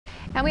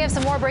And we have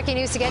some more breaking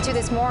news to get to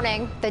this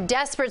morning. The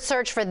desperate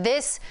search for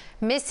this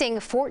missing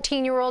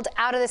 14-year-old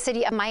out of the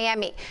city of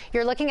Miami.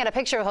 You're looking at a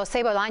picture of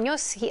Jose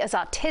Bolaños. He is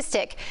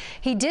autistic.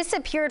 He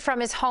disappeared from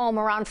his home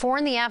around 4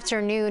 in the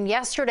afternoon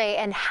yesterday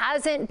and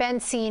hasn't been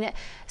seen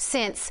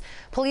since.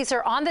 Police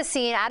are on the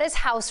scene at his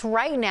house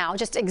right now,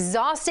 just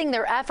exhausting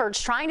their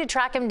efforts trying to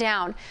track him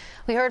down.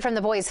 We heard from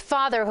the boy's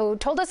father, who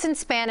told us in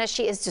Spanish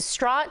he is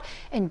distraught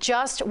and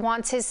just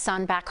wants his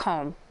son back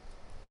home.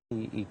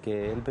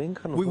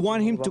 We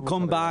want him to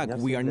come back.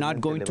 We are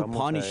not going to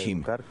punish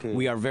him.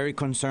 We are very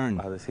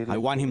concerned. I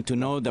want him to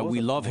know that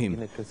we love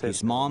him.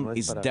 His mom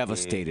is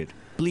devastated.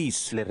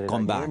 Please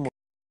come back.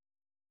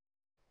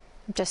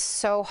 Just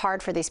so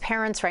hard for these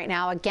parents right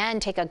now.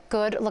 Again, take a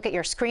good look at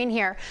your screen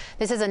here.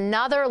 This is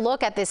another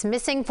look at this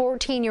missing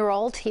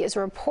 14-year-old. He is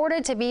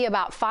reported to be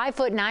about 5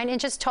 foot 9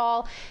 inches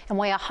tall and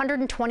weigh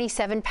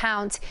 127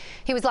 pounds.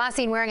 He was last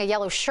seen wearing a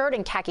yellow shirt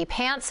and khaki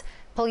pants.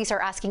 Police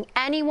are asking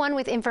anyone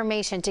with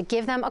information to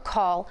give them a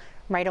call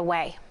right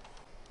away.